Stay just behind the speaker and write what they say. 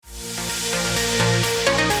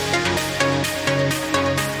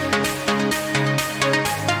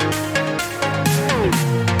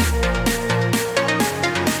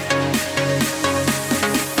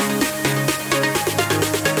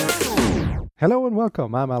Hello and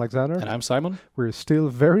welcome. I'm Alexander. And I'm Simon. We're still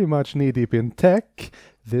very much knee-deep in tech.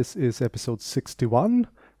 This is episode 61,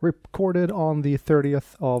 recorded on the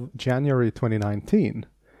 30th of January 2019.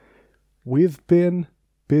 We've been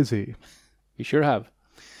busy. We sure have.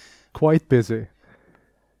 Quite busy.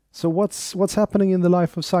 So what's happening in the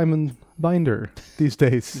life of Simon Binder these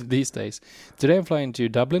days? Today I'm flying to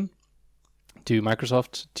Dublin, to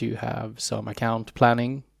Microsoft, to have some account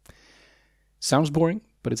planning. Sounds boring,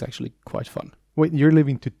 but it's actually quite fun. Wait, you're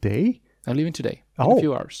leaving today? I'm leaving today in a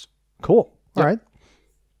few hours. Cool. All right.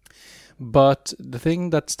 But the thing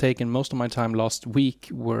that's taken most of my time last week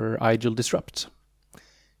were IGEL Disrupt.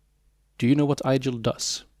 Do you know what IGEL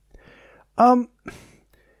does?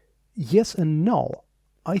 Yes and no.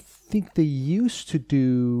 I think they used to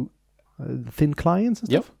do thin clients and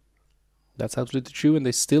stuff. Yep. That's absolutely true, and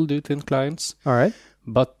they still do thin clients. All right.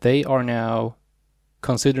 But they are now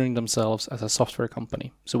considering themselves as a software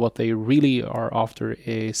company. So what they really are after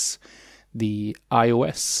is the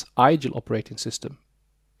iOS, IGEL operating system.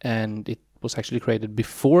 And it was actually created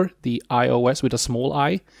before the iOS with a small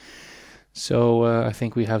I. So I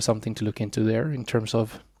think we have something to look into there in terms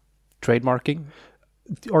of trademarking.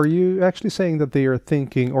 Are you actually saying that they are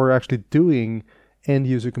thinking or actually doing end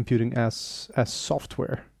user computing as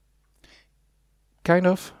software? Kind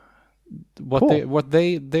of.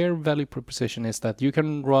 Their value proposition is that you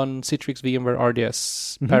can run Citrix, VMware,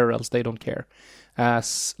 RDS parallels, they don't care,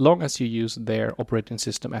 as long as you use their operating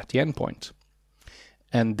system at the endpoint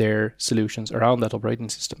and their solutions around that operating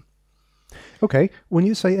system. Okay, when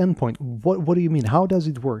you say endpoint, what do you mean? How does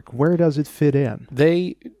it work? Where does it fit in?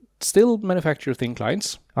 They still manufacture thin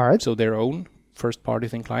clients. All right. So their own first-party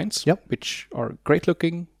thin clients, which are great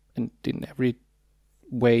looking and in every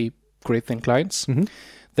way great thin clients. Mm-hmm.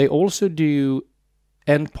 They also do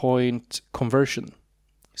endpoint conversion.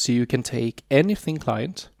 So you can take any thin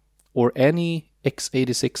client or any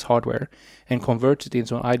x86 hardware and convert it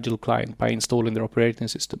into an IGEL client by installing their operating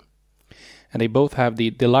system. And they both have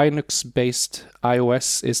the Linux-based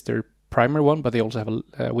iOS is their primary one, but they also have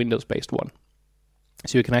a Windows-based one.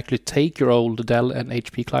 So you can actually take your old Dell and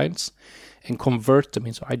HP clients and convert them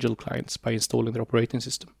into IGEL clients by installing their operating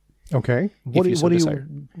system. Okay. What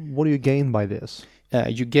do you gain by this?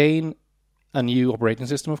 You gain a new operating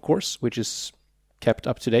system, of course, which is kept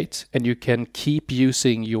up to date, and you can keep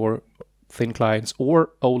using your thin clients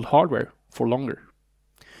or old hardware for longer.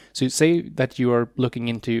 So say that you are looking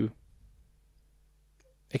into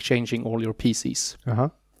exchanging all your PCs,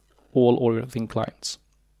 all your thin clients.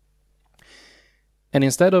 And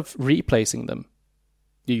instead of replacing them,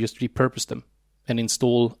 you just repurpose them and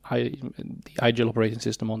install the IGEL operating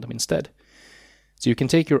system on them instead. So you can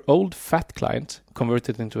take your old fat client, convert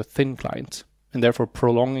it into a thin client, and therefore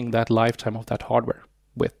prolonging that lifetime of that hardware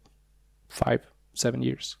with 5-7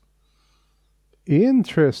 years.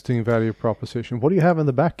 Interesting value proposition. What do you have in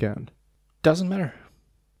the back end? Doesn't matter.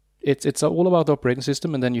 It's all about the operating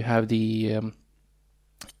system, and then you have the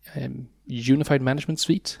Unified Management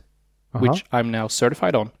Suite, which I'm now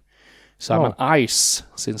certified on. So I'm an ICE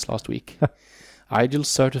since last week. IGEL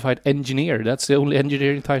Certified Engineer. That's the only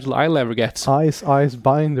engineering title I'll ever get. ICE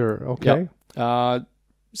Binder. Okay. Yep.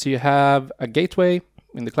 So you have a gateway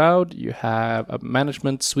in the cloud, you have a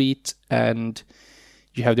management suite, and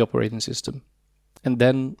you have the operating system. And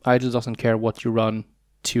then IGEL doesn't care what you run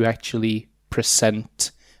to actually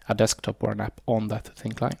present a desktop or an app on that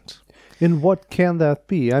thin client. And what can that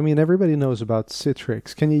be? I mean, everybody knows about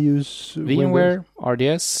Citrix. Can you use VMware,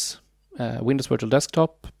 RDS, Windows Virtual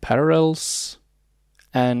Desktop, Parallels,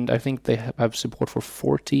 and I think they have support for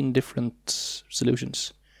 14 different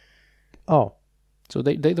solutions. Oh. So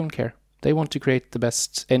they don't care. They want to create the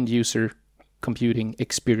best end-user computing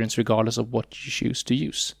experience regardless of what you choose to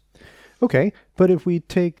use. Okay, but if we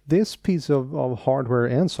take this piece of hardware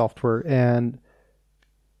and software and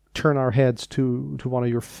turn our heads to one of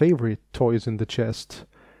your favorite toys in the chest,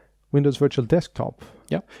 Windows Virtual Desktop.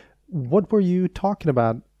 Yeah. What were you talking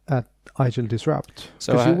about at IGEL Disrupt?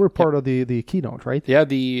 Because you were part of the keynote, right? Yeah,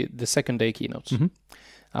 the second day keynote.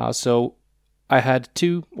 Mm-hmm. So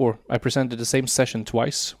I presented the same session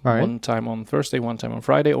twice. All right. One time on Thursday, one time on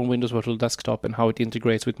Friday on Windows Virtual Desktop and how it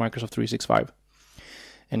integrates with Microsoft 365.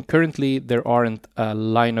 And currently there aren't a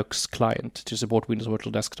Linux client to support Windows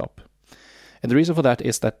Virtual Desktop. And the reason for that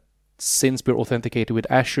is that since we're authenticated with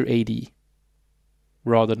Azure AD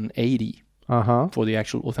rather than AD for the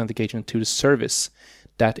actual authentication to the service,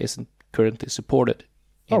 that isn't currently supported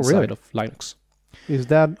inside of Linux. Is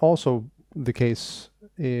that also the case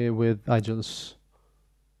with IGEL's?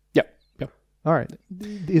 Yeah. All right.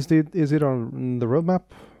 Is it on the roadmap?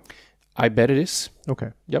 I bet it is.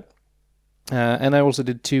 Okay. Yep. And I also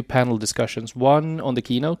did 2 panel discussions. One on the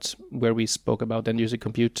keynote, where we spoke about end user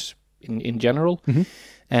compute in general,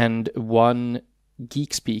 and one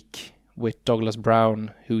Geek Speak with Douglas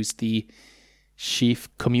Brown, who is the Chief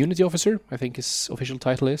Community Officer, I think his official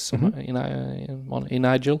title is in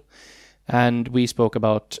Agile. And we spoke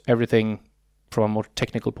about everything from a more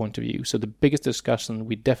technical point of view. So the biggest discussion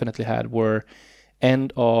we definitely had were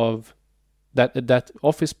end of that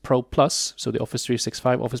Office Pro Plus, so the Office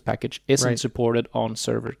 365 Office package, isn't supported on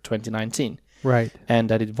Server 2019. Right. And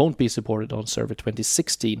that it won't be supported on Server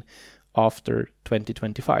 2016 after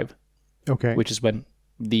 2025. Okay. Which is when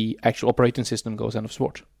the actual operating system goes end of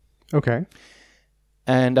support. Okay.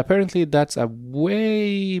 And apparently that's a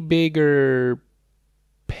way bigger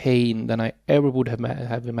pain than I ever would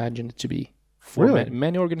have imagined it to be. For Really?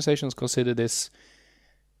 Many organizations consider this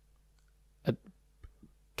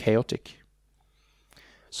chaotic.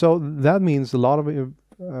 So that means a lot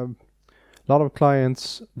of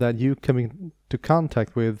clients that you come into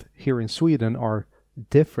contact with here in Sweden are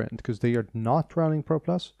different because they are not running Pro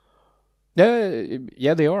Plus.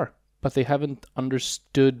 Yeah, they are, but they haven't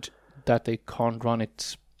understood that they can't run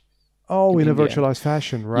it. Oh, in a virtualized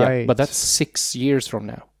fashion, right? Yeah, but that's 6 years from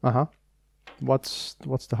now. What's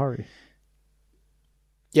the hurry?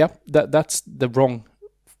 Yeah, that's the wrong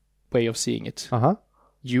way of seeing it.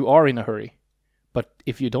 You are in a hurry, but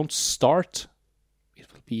if you don't start, it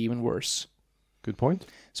will be even worse. Good point.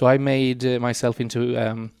 So I made myself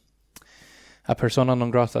into a persona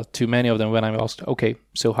non grata to many of them when I asked, okay,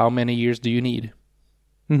 so how many years do you need?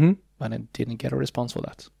 And I didn't get a response for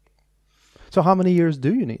that. So how many years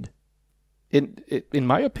do you need? In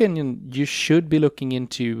my opinion, you should be looking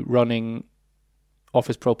into running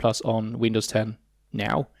Office Pro Plus on Windows 10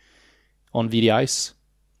 now, on VDIs,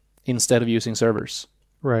 instead of using servers.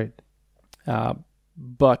 Right.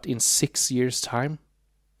 But in 6 years' time,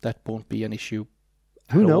 that won't be an issue.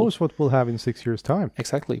 Who knows what we'll have in 6 years' time?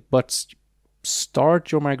 Exactly. But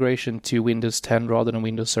start your migration to Windows 10 rather than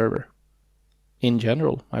Windows Server. In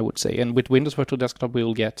general, I would say. And with Windows Virtual Desktop, we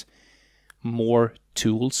will get more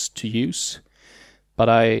tools to use. But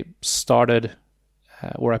I started,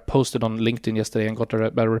 or I posted on LinkedIn yesterday and got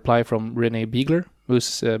a reply from Rene Biegler,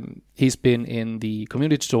 who's he's been in the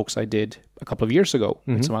community talks I did a couple of years ago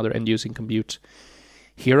with some other end-using compute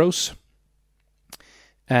heroes.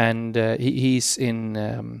 And he's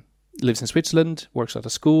in lives in Switzerland, works at a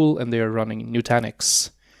school, and they are running Nutanix.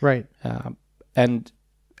 Right. And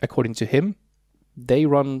according to him, they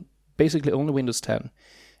run basically only Windows 10.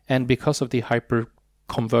 And because of the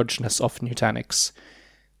hyper-convergedness of Nutanix,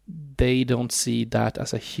 they don't see that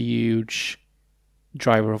as a huge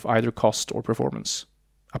driver of either cost or performance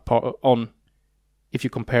if you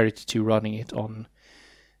compare it to running it on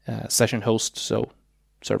session host, so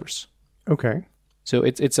servers. Okay. So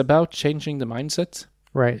it's about changing the mindset.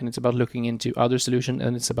 Right. And it's about looking into other solutions,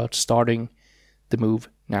 and it's about starting the move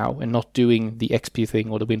now and not doing the XP thing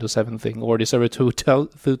or the Windows 7 thing or the Server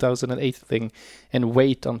 2008 thing and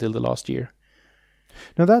wait until the last year.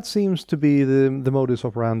 Now that seems to be the modus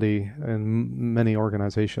operandi in many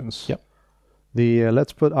organizations. Yep.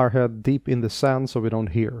 Let's put our head deep in the sand so we don't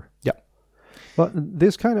hear. Yeah. But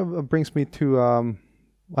this kind of brings me to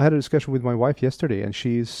I had a discussion with my wife yesterday, and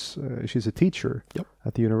she's a teacher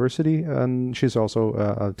at the university, and she's also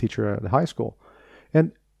a teacher at the high school.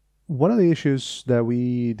 And one of the issues that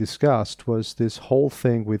we discussed was this whole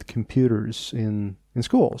thing with computers in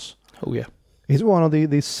schools. Oh yeah. It's one of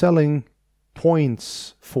the selling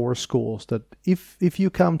points for schools that if you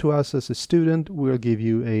come to us as a student, we'll give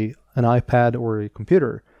you an iPad or a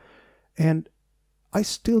computer. And I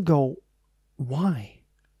still go, why?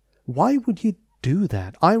 Why would you do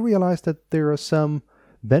that? I realize that there are some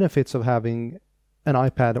benefits of having an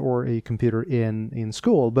iPad or a computer in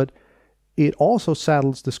school, but it also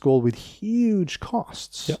saddles the school with huge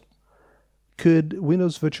costs. Yep. Could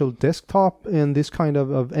Windows Virtual Desktop and this kind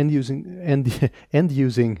of end user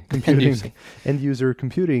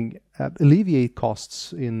computing alleviate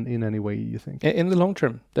costs in any way, you think? In the long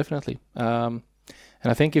term, definitely. And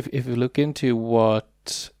I think if you look into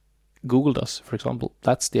what Google does, for example,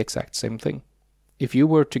 that's the exact same thing. If you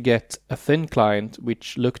were to get a thin client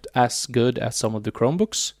which looked as good as some of the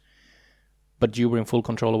Chromebooks, but you were in full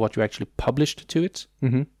control of what you actually published to it,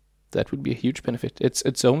 that would be a huge benefit.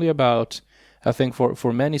 It's only about, I think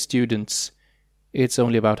for many students, it's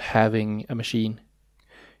only about having a machine.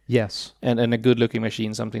 Yes. And a good-looking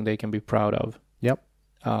machine, something they can be proud of. Yep.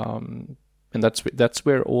 And that's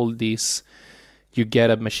where all these, you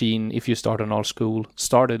get a machine, if you start an art school,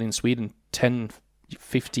 started in Sweden 10,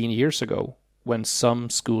 15 years ago, when some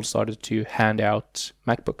schools started to hand out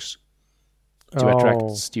MacBooks to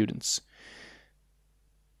attract students.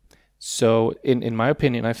 So in my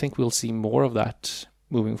opinion, I think we'll see more of that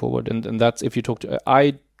moving forward. And that's if you talk to...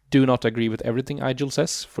 I do not agree with everything IGEL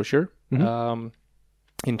says, for sure,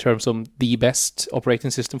 in terms of the best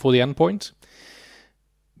operating system for the endpoint.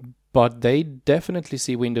 But they definitely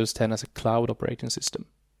see Windows 10 as a cloud operating system.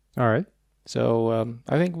 All right. So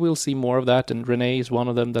I think we'll see more of that, and Renee is one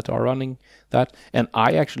of them that are running that. And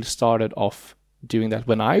I actually started off doing that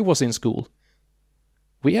when I was in school.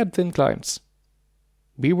 We had thin clients.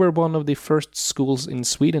 We were one of the first schools in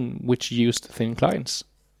Sweden which used thin clients.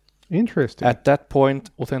 Interesting. At that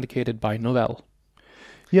point, authenticated by Novell.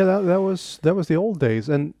 Yeah, that was the old days.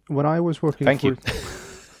 And when I was working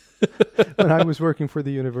when I was working for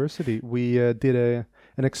the university, we did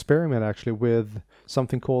an experiment actually with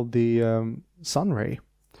something called the Sunray.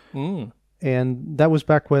 And that was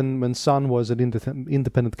back when Sun was an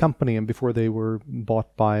independent company and before they were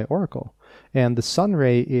bought by Oracle. And the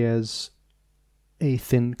Sunray is a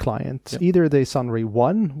thin client. Yep. Either the Sunray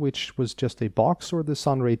 1, which was just a box, or the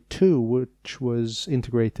Sunray 2, which was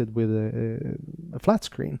integrated with a flat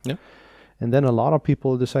screen. Yep. And then a lot of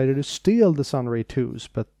people decided to steal the Sunray 2s,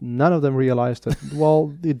 but none of them realized that,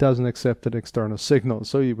 well, it doesn't accept an external signal,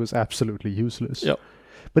 so it was absolutely useless. Yep.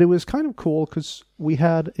 But it was kind of cool because we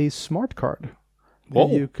had a smart card.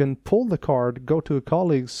 Whoa. You can pull the card, go to a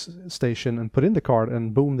colleague's station and put in the card,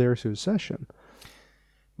 and boom, there's your session.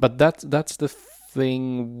 But that's the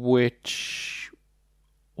thing which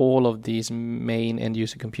all of these main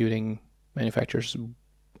end-user computing manufacturers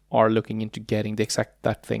are looking into getting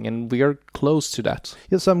that thing, and we are close to that.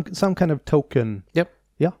 Yeah, some kind of token. Yep.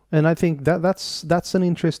 Yeah, and I think that's an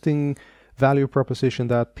interesting value proposition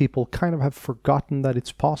that people kind of have forgotten that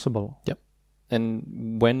it's possible. Yep.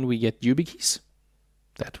 And when we get YubiKeys,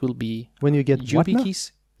 that will be when you get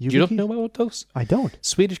YubiKeys. You don't know about those? I don't.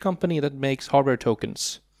 Swedish company that makes hardware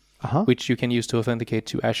tokens, which you can use to authenticate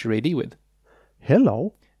to Azure AD with.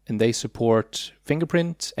 Hello. And they support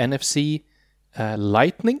fingerprint, NFC,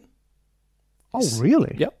 Lightning. Oh,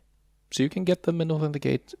 really? Yep. So you can get them and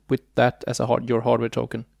authenticate with that as your hardware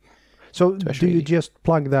token. So do you just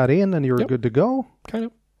plug that in and you're good to go? Kind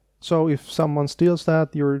of. So if someone steals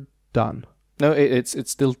that, you're done? No, it's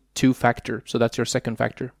still 2-factor. So that's your second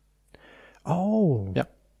factor. Oh. Yeah.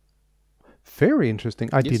 Very interesting.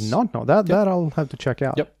 I did not know that. That I'll have to check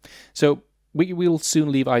out. Yep. So we will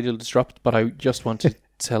soon leave IGEL Disrupt, but I just want to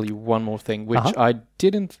tell you one more thing, which I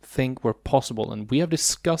didn't think were possible. And we have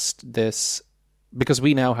discussed this because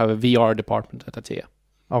we now have a VR department at Atea.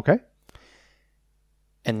 Okay.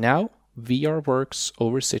 And now VR works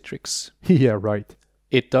over Citrix. Yeah, right.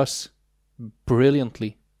 It does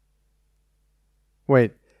brilliantly.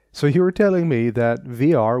 Wait, so you were telling me that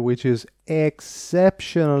VR, which is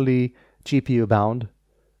exceptionally GPU bound,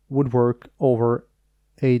 would work over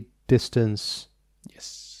a distance?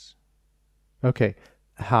 Yes. Okay.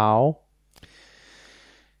 How?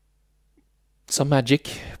 Some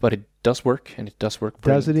magic, but it does work, and it does work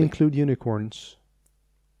brilliantly. Does it include unicorns?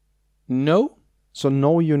 No. So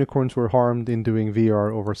no unicorns were harmed in doing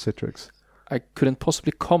VR over Citrix? I couldn't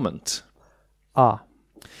possibly comment.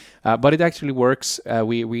 But it actually works.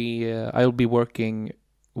 I'll be working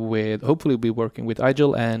with, hopefully be working with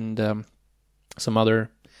IGEL and some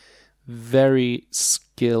other very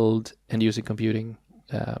skilled end-user computing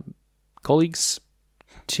colleagues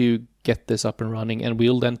to get this up and running, and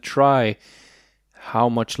we'll then try how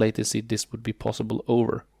much latency this would be possible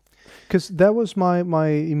over. Because that was my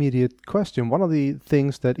immediate question. One of the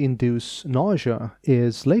things that induce nausea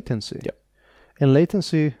is latency. Yep. And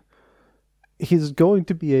latency is going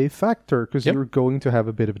to be a factor because you're going to have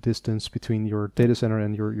a bit of a distance between your data center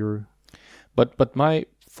and your... But my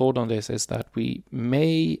thought on this is that we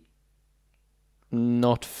may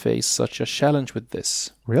not face such a challenge with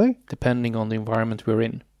this. Really? Depending on the environment we're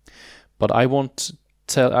in. But I won't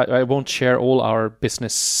share all our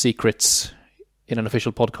business secrets in an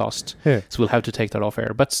official podcast. Yeah. So we'll have to take that off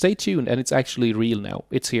air. But stay tuned, and it's actually real now.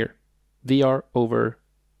 It's here. VR over,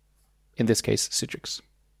 in this case, Citrix.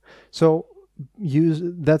 So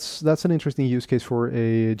that's an interesting use case for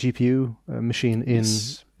a GPU machine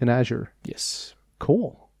in Azure. Yes.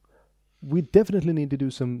 Cool. We definitely need to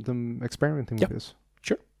do some experimenting with this.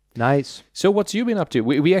 Sure. Nice. So what's you been up to?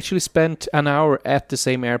 We actually spent an hour at the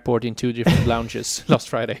same airport in 2 different lounges last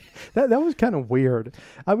Friday. That was kind of weird.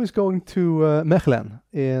 I was going to Mechelen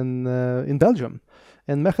in Belgium,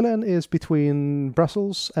 and Mechelen is between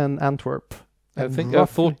Brussels and Antwerp. I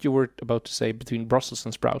thought you were about to say between Brussels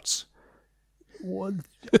and Sprouts.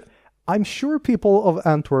 I'm sure people of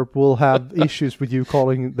Antwerp will have issues with you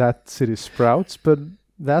calling that city Sprouts, but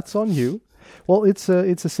that's on you. Well, it's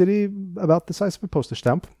a city about the size of a postage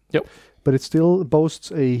stamp. Yep. But it still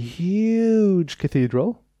boasts a huge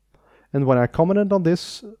cathedral. And when I commented on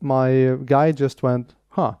this, my guy just went,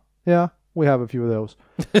 "Huh, yeah, we have a few of those."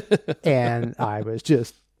 And I was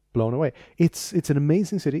just blown away. It's an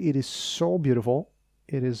amazing city. It is so beautiful.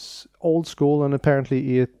 It is old school, and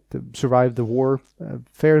apparently it survived the war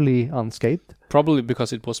fairly unscathed. Probably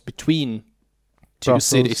because it was between two Brussels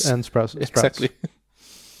cities. and Sprouts. Exactly.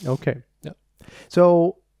 Okay. Yeah.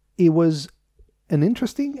 So it was an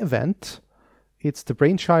interesting event. It's the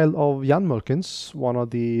brainchild of Jan Mulkens, one of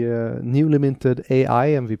the newly minted AI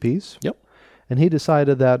MVPs. Yep. And he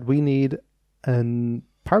decided that we need a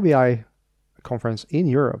Power BI conference in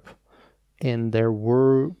Europe. And there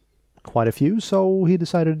were quite a few, so he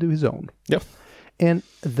decided to do his own. Yep. And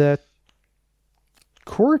the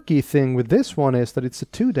quirky thing with this one is that it's a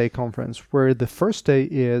 2-day conference where the first day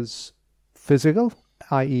is physical,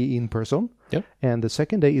 i.e. in person, Yep. and the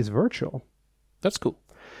second day is virtual. That's cool.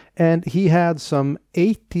 And he had some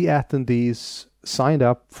 80 attendees signed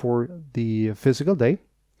up for the physical day.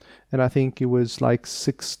 And I think it was like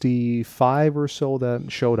 65 or so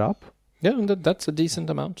that showed up. Yeah, and that's a decent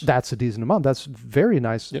amount. That's a decent amount. That's very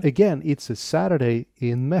nice. Yep. Again, it's a Saturday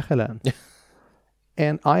in Mechelen.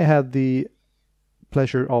 And I had the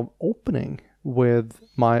pleasure of opening with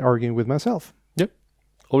my arguing with myself. Yep.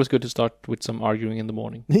 Always good to start with some arguing in the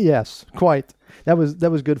morning. Yes, quite. That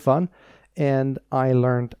was good fun. And I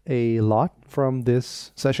learned a lot from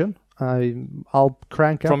this session. I'll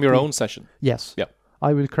crank up From your own session. Yes. Yeah.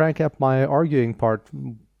 I will crank up my arguing part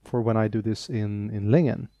for when I do this in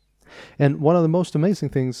Lingen. And one of the most amazing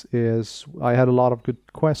things is I had a lot of good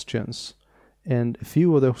questions. And a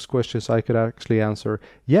few of those questions I could actually answer,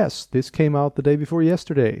 yes, this came out the day before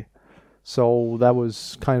yesterday. So that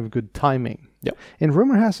was kind of good timing. Yep. And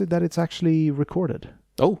rumor has it that it's actually recorded.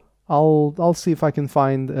 Oh. I'll see if I can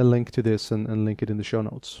find a link to this and link it in the show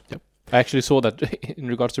notes. Yep. I actually saw that in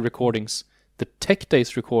regards to recordings, the Tech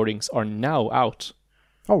Days recordings are now out.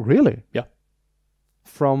 Oh, really? Yeah.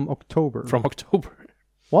 From October. From October.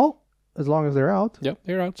 Well, as long as they're out. Yep,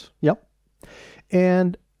 they're out. Yep.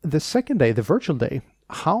 And the second day, the virtual day,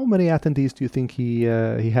 how many attendees do you think he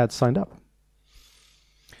had signed up?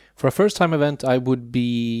 For a first-time event, I would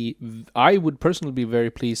personally be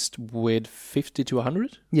very pleased with 50 to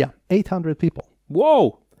 100. Yeah, 800 people.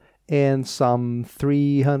 Whoa! And some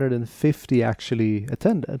 350 actually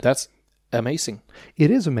attended. That's amazing.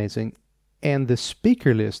 It is amazing. And the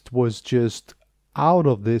speaker list was just out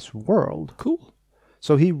of this world. Cool.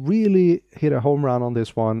 So he really hit a home run on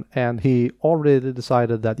this one, and he already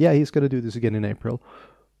decided that, yeah, he's going to do this again in April.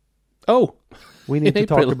 Oh! We need to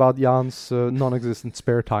April. talk about Jan's non-existent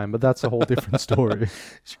spare time, but that's a whole different story.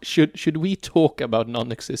 Should we talk about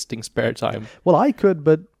non-existing spare time? Well, I could,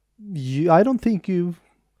 but I don't think you...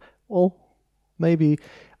 Well, maybe...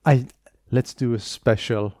 Let's do a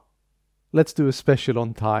special. Let's do a special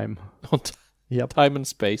on time. Yep. Time and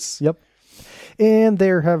space. Yep. And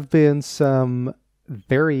there have been some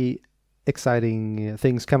very exciting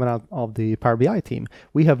things coming out of the Power BI team.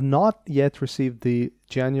 We have not yet received the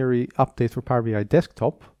January update for Power BI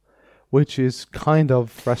Desktop, which is kind of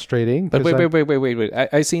frustrating. But wait.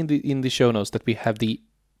 I see in the show notes that we have the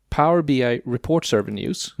Power BI report server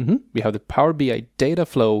news. Mm-hmm. We have the Power BI data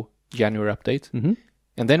flow January update. Mm-hmm.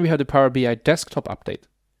 And then we have the Power BI desktop update.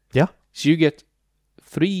 Yeah. So you get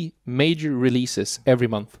 3 major releases every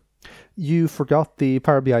month. You forgot the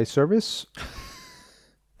Power BI service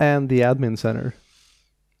and the admin center.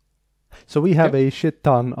 So we have a shit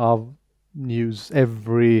ton of news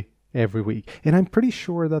every week. And I'm pretty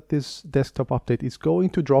sure that this desktop update is going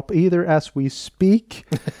to drop either as we speak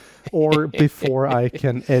or before I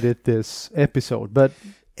can edit this episode. But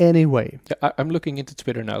anyway. I'm looking into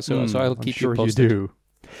Twitter now, so I'll keep sure you posted. You do.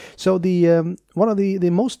 So the one of the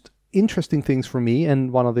most interesting things for me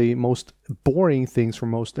and one of the most boring things for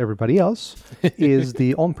most everybody else is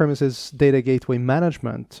the on-premises data gateway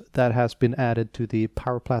management that has been added to the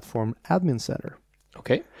Power Platform Admin Center.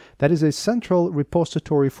 Okay. That is a central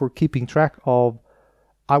repository for keeping track of,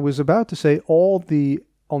 I was about to say all the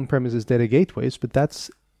on-premises data gateways, but that's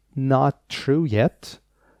not true yet.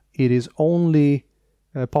 It is only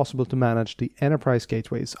possible to manage the enterprise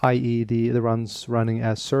gateways, i.e. the ones running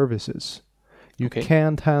as services. You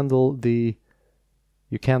can't handle the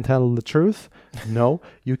truth. No,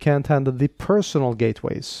 you can't handle the personal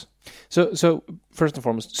gateways. So first and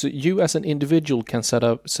foremost, so you as an individual can set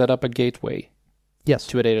up a gateway. Yes.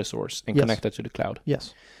 To a data source and connect that to the cloud.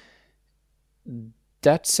 Yes.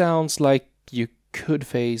 That sounds like you could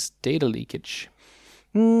face data leakage.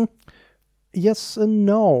 Yes and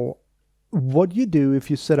no. What you do if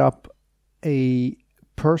you set up a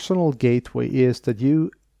personal gateway is that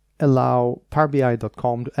you allow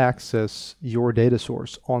PowerBI.com to access your data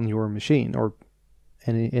source on your machine or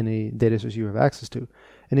any data source you have access to.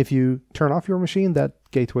 And if you turn off your machine, that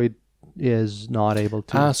gateway is not able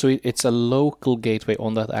to. So it's a local gateway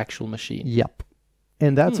on that actual machine. Yep.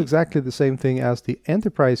 And that's exactly the same thing as the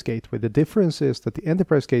enterprise gateway. The difference is that the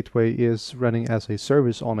enterprise gateway is running as a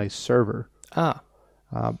service on a server.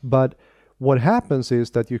 But what happens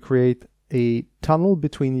is that you create a tunnel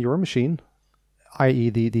between your machine, i.e.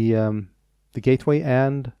 the gateway,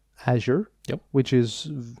 and Azure, which is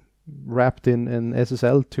wrapped in an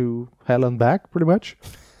SSL to hell and back, pretty much.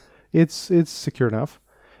 It's secure enough.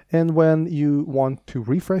 And when you want to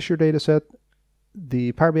refresh your data set,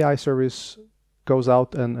 the Power BI service goes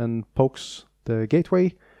out and pokes the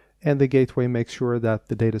gateway, and the gateway makes sure that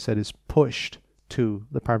the data set is pushed to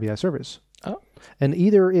the Power BI service. And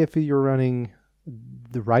either if you're running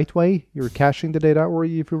the right way, you're caching the data, or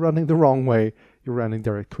if you're running the wrong way, you're running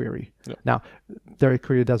direct query. Now, direct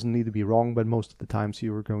query doesn't need to be wrong, but most of the times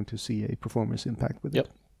you are going to see a performance impact with it.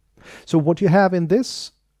 So what you have in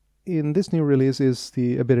this new release is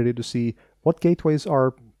the ability to see what gateways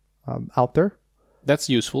are out there. That's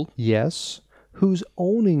useful. Yes. Who's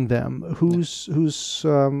owning them? Who's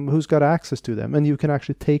got access to them? And you can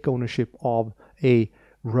actually take ownership of a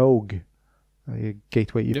rogue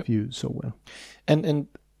gateway if you so will. And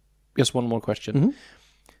just one more question.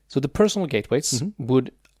 So the personal gateways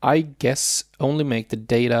would, I guess, only make the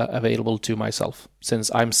data available to myself, since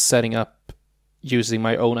I'm setting up using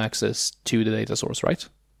my own access to the data source, right?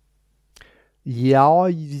 Yeah,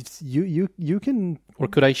 you can. Or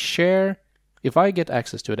could I share, if I get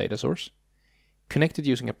access to a data source, connected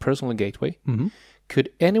using a personal gateway,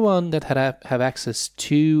 could anyone that have access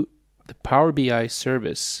to the Power BI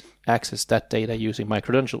service access that data using my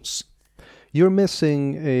credentials? You're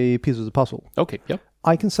missing a piece of the puzzle. Okay,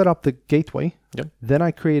 I can set up the gateway. Then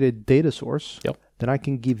I create a data source. Then I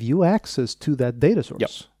can give you access to that data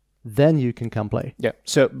source. Then you can come play.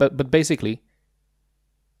 So, but basically,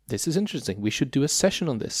 this is interesting. We should do a session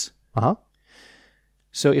on this.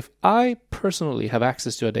 So if I personally have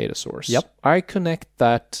access to a data source, I connect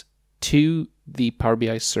that to the Power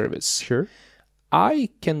BI service. Sure. I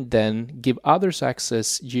can then give others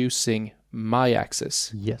access using my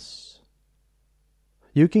access. Yes.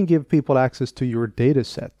 You can give people access to your data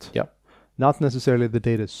set. Not necessarily the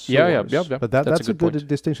data source. But that's a good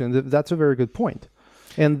distinction. That's a very good point.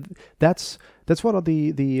 And that's one of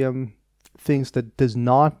the things that does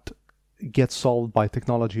not get solved by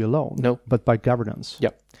technology alone, but by governance.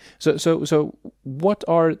 So what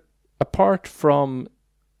are, apart from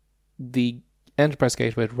the enterprise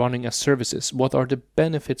gateway running as services, what are the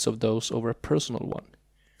benefits of those over a personal one?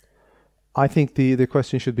 I think the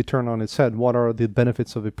question should be turned on its head. What are the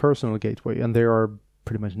benefits of a personal gateway? And there are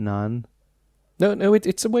pretty much none. No,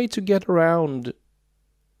 it's a way to get around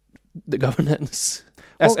the governance,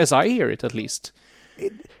 as I hear it, at least.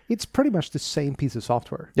 It's pretty much the same piece of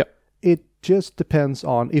software. It just depends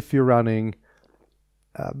on if you're running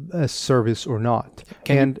a service or not.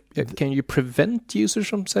 Can you prevent users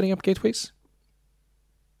from setting up gateways?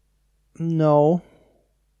 No.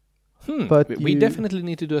 But we definitely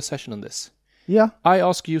need to do a session on this. I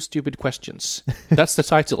ask you stupid questions. That's the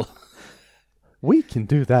title. We can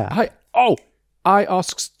do that. I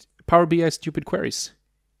ask Power BI stupid queries.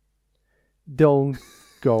 Don't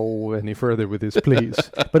go any further with this, please.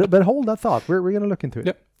 but hold that thought. We're going to look into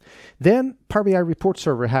it. Then Power BI Report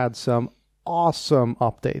Server had some awesome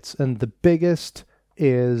updates, and the biggest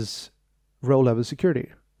is row-level security.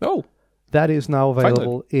 That is now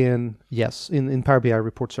available in Power BI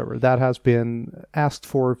Report Server. That has been asked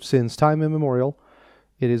for since time immemorial.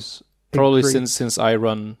 It is probably since I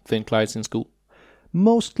run thin clients in school.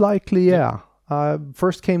 Most likely, yeah.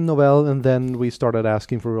 First came Novell, and then we started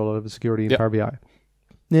asking for row-level security in Power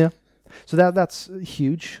BI. So that's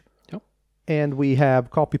huge. And we have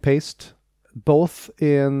copy paste both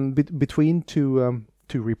in between two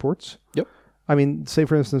reports. I mean, say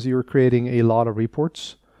for instance you're creating a lot of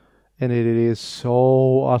reports, and it is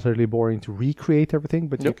so utterly boring to recreate everything,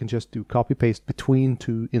 but you can just do copy paste between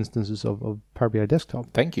two instances of Power BI Desktop.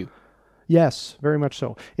 Thank you. Yes, very much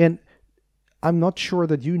so. And I'm not sure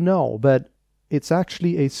that you know, but it's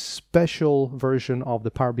actually a special version of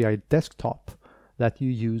the Power BI Desktop that you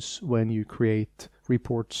use when you create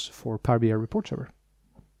reports for Power BI Report Server.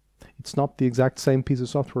 It's not the exact same piece of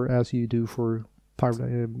software as you do for Power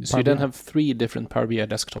BI. So you then have 3 different Power BI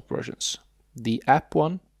Desktop versions. The app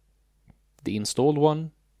one, the installed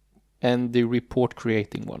one, and the report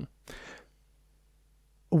creating one.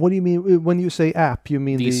 What do you mean when you say app? You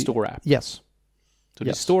mean the store app? Yes. So the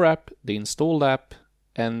Yes. store app, the installed app,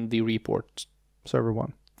 and the report Server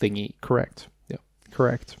 1. thingy. Correct. Yeah.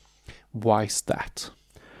 Correct. Why is that?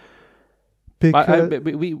 Because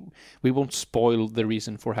We won't spoil the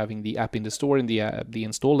reason for having the app in the store and the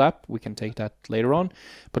installed app. We can take that later on.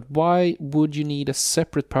 But why would you need a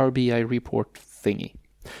separate Power BI report thingy?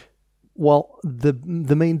 well,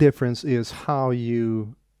 the main difference is how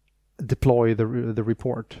you deploy the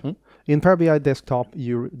report. In Power BI Desktop,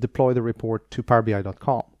 you deploy the report to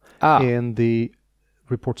powerbi.com. In the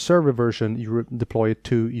report server version, you deploy it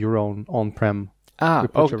to your own on-prem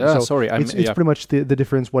report server. So sorry. It's pretty much the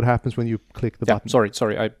difference what happens when you click the button. Sorry.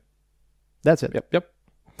 That's it. Yep.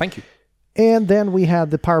 Thank you. And then we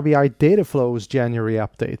had the Power BI Data Flows January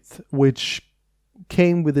update, which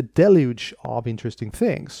came with a deluge of interesting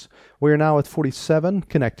things. We're now at 47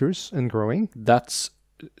 connectors and growing.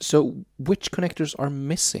 So which connectors are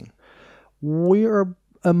missing? We are,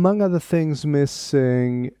 among other things,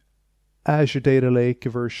 missing Azure Data Lake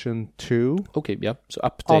version 2. Okay, yeah. So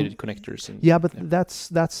updated connectors. But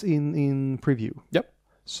that's in preview. Yep.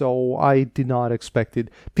 So I did not expect it.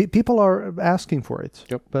 People are asking for it,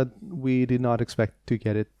 Yep. but we did not expect to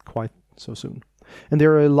get it quite so soon. And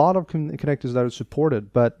there are a lot of connectors that are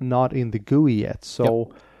supported, but not in the GUI yet.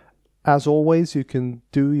 So as always, you can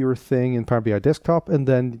do your thing in Power BI Desktop and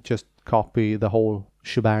then just copy the whole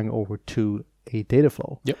shebang over to a data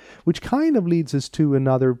flow. Yep. Which kind of leads us to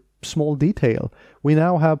another small detail. We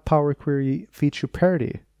now have Power Query feature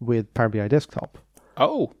parity with Power BI Desktop.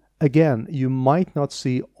 Oh. Again, you might not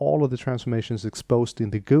see all of the transformations exposed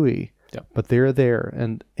in the GUI, but they're there.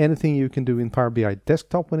 And anything you can do in Power BI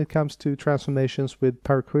Desktop when it comes to transformations with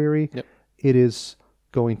Power Query, it is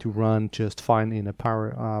going to run just fine in a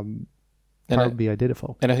Power BI data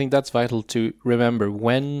flow. And I think that's vital to remember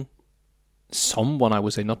when someone, I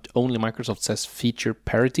would say, not only Microsoft, says feature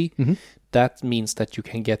parity, that means that you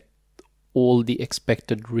can get all the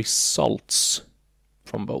expected results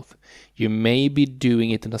from both. You may be doing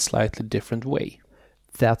it in a slightly different way.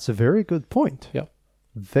 That's a very good point. Yeah.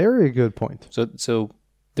 Very good point. So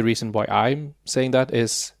the reason why I'm saying that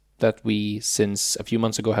is that we, since a few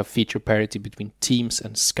months ago, have feature parity between Teams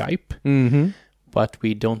and Skype, but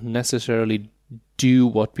we don't necessarily do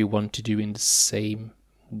what we want to do in the same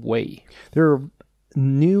way. There are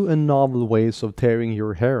new and novel ways of tearing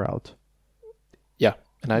your hair out. Yeah,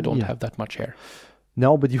 and I don't have that much hair.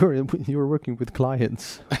 No, but you're working with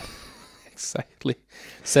clients. Exactly.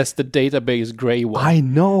 Says the database gray one. I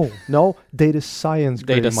know. No, data science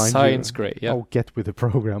gray. Data science gray, yeah. Oh, get with the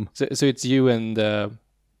program. So it's you and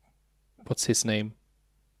what's his name?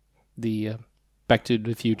 The Back to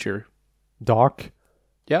the Future. Doc?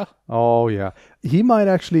 Yeah. Oh, yeah. He might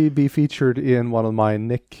actually be featured in one of my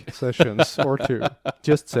Nick sessions or two.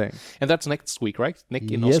 Just saying. And that's next week, right? Nick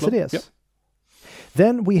in Yes, Oslo? it is. Yep.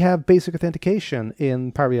 Then we have basic authentication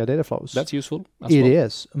in Power BI Data Flows. That's useful as It well.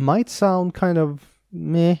 is. Might sound kind of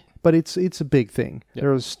meh, but it's a big thing. Yep.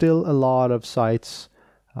 There are still a lot of sites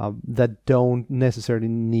that don't necessarily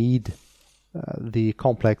need the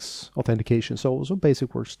complex authentication. So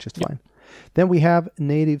basic works just fine. Then we have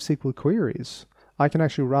native SQL queries. I can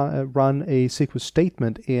actually run a SQL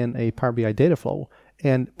statement in a Power BI data flow,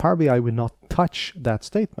 and Power BI will not touch that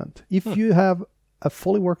statement. If you have a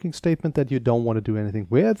fully working statement that you don't want to do anything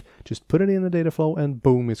with, just put it in the data flow and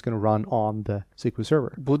boom, it's going to run on the SQL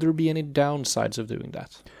server. Would there be any downsides of doing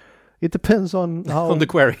that? It depends on how... on the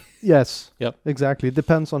query. Yes, Yep. Exactly. It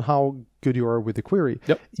depends on how good you are with the query.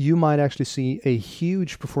 Yep. You might actually see a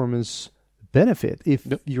huge performance benefit if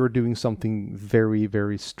you're doing something very,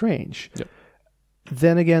 very strange. Yep.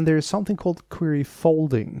 Then again, there is something called query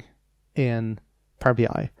folding in Power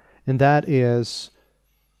BI, and that is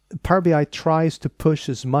Power BI tries to push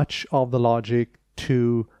as much of the logic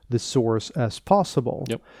to the source as possible.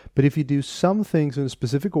 Yep. But if you do some things in a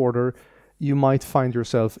specific order, you might find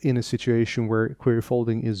yourself in a situation where query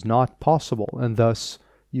folding is not possible, and thus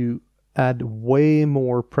you add way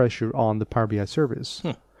more pressure on the Power BI service.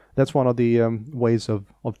 That's one of the ways of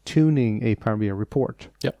tuning a Power BI report.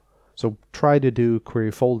 Yep. So try to do query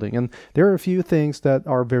folding. And there are a few things that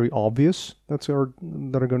are very obvious that are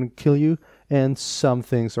going to kill you, and some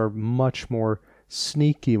things are much more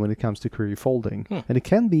sneaky when it comes to query folding. And it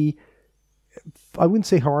can be, I wouldn't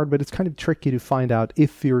say hard, but it's kind of tricky to find out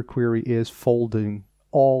if your query is folding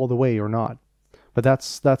all the way or not. But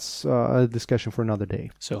that's a discussion for another day.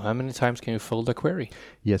 So how many times can you fold a query?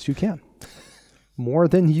 Yes, you can. More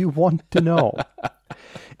than you want to know.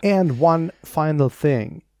 And one final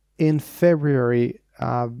thing. In February,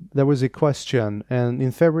 there was a question, and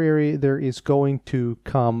in February there is going to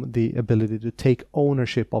come the ability to take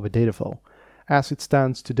ownership of a data flow. as it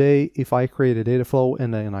stands today, if I create a data flow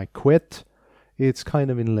and then I quit, it's kind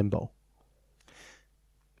of in limbo.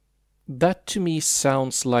 That to me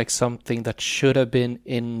sounds like something that should have been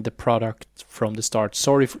in the product from the start.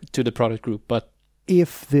 Sorry to the product group, but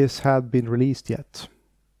If this had been released yet,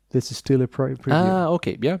 this is still a preview.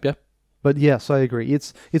 Okay, yeah. But yes, I agree.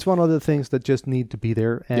 It's one of the things that just need to be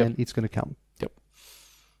there, and Yep. it's going to come. Yep.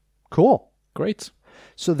 Cool. Great.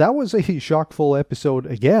 So that was a shockful episode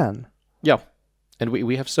again. Yeah, and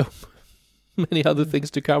we have so many other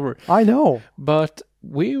things to cover. I know. But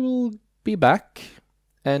we will be back,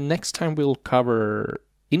 and next time we'll cover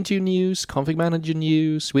Intune news, Config Manager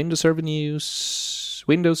news, Windows Server news,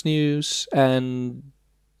 Windows news, and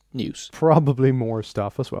news. Probably more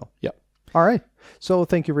stuff as well. Yeah. All right. So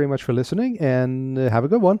thank you very much for listening, and have a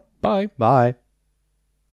good one. Bye. Bye.